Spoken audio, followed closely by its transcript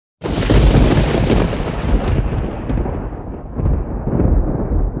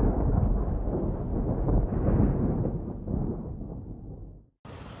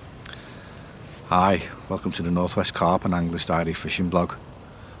Hi, welcome to the Northwest Carp and Angler's Diary fishing blog.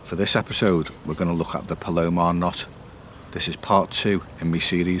 For this episode we're going to look at the Palomar knot. This is part 2 in my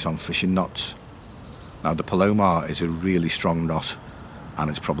series on fishing knots. Now the Palomar is a really strong knot and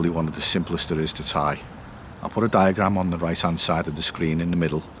it's probably one of the simplest there is to tie. I'll put a diagram on the right hand side of the screen in the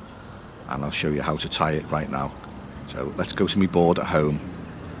middle and I'll show you how to tie it right now. So let's go to my board at home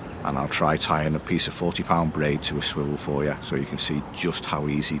and I'll try tying a piece of 40-pound braid to a swivel for you so you can see just how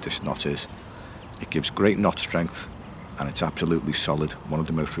easy this knot is. It gives great knot strength and it's absolutely solid, one of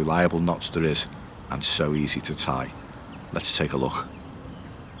the most reliable knots there is and so easy to tie. Let's take a look.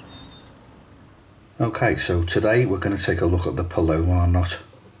 Okay, so today we're going to take a look at the Palomar knot.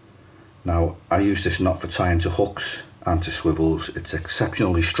 Now I use this knot for tying to hooks and to swivels. It's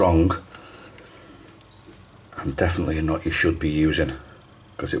exceptionally strong and definitely a knot you should be using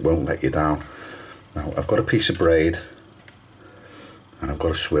because it won't let you down. Now I've got a piece of braid and I've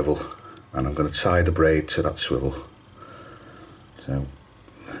got a swivel and I'm going to tie the braid to that swivel. So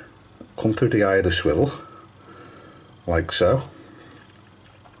come through the eye of the swivel like so,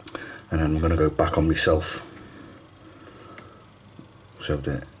 and then I'm going to go back on myself so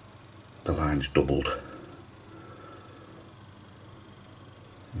that the line's doubled.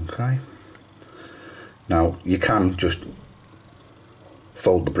 Okay, now you can just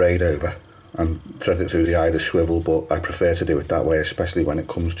fold the braid over and thread it through the eye of the swivel, but I prefer to do it that way, especially when it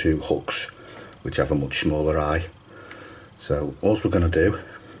comes to hooks which have a much smaller eye. So all we're going to do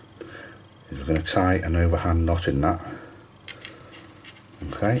is we're going to tie an overhand knot in that.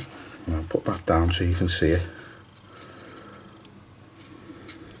 Okay, and I'll put that down so you can see it.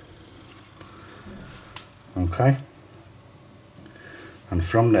 Okay, and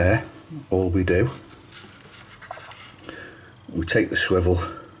from there all we do, we take the swivel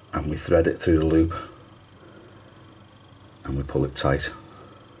and we thread it through the loop and we pull it tight.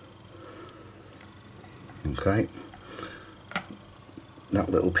 Okay, that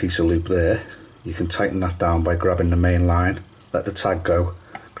little piece of loop there, you can tighten that down by grabbing the main line, let the tag go,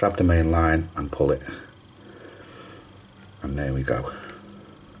 grab the main line and pull it, and there we go.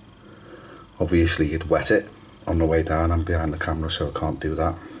 Obviously you'd wet it on the way down. I'm behind the camera so I can't do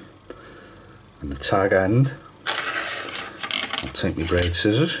that. And the tag end, I'll take my braid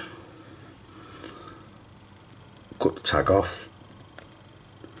scissors, cut the tag off,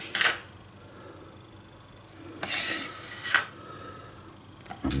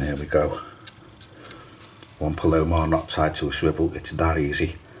 and there we go. One Palomar knot tied to a swivel. It's that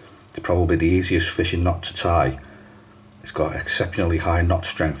easy. It's probably the easiest fishing knot to tie. It's got exceptionally high knot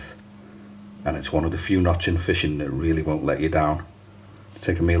strength and it's one of the few knots in fishing that really won't let you down. It's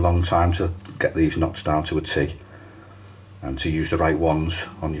taken me a long time to get these knots down to a T and to use the right ones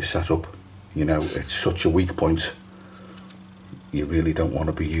on your setup. You know, it's such a weak point. You really don't want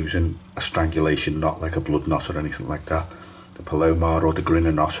to be using a strangulation knot like a blood knot or anything like that. The Palomar or the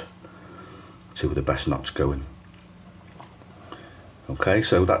grinner knot, two of the best knots going. Okay,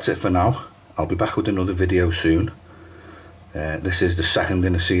 so that's it for now. I'll be back with another video soon. This is the second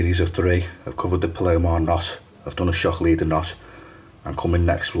in a series of 3. I've covered the Palomar knot, I've done a shock leader knot, and coming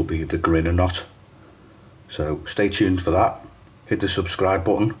next will be the grinner knot. So stay tuned for that, hit the subscribe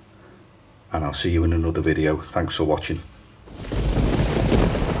button, and I'll see you in another video. Thanks for watching.